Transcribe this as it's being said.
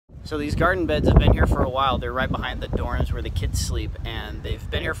So these garden beds have been here for a while. They're right behind the dorms where the kids sleep, and they've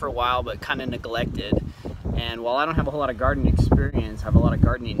been here for a while but kind of neglected. And while I don't have a whole lot of gardening experience, I have a lot of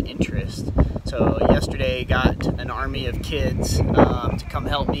gardening interest. So yesterday I got an army of kids to come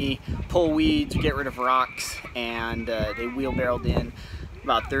help me pull weeds, get rid of rocks, and they wheelbarrowed in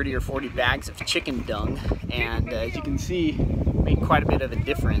about 30 or 40 bags of chicken dung, and as you can see, made quite a bit of a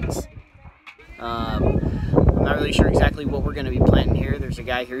difference. I'm not really sure exactly what we're going to be planting here. There's a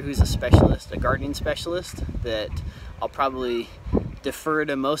guy here who's a specialist, a gardening specialist, that I'll probably defer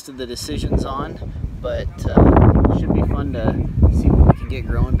to most of the decisions on, but it should be fun to see what we can get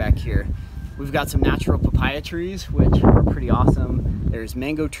growing back here. We've got some natural papaya trees, which are pretty awesome. There's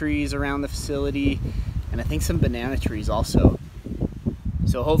mango trees around the facility, and I think some banana trees also.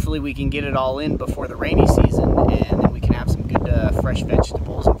 So hopefully we can get it all in before the rainy season, and then we can have some good fresh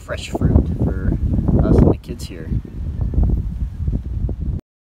vegetables and fresh fruit for us and the kids here.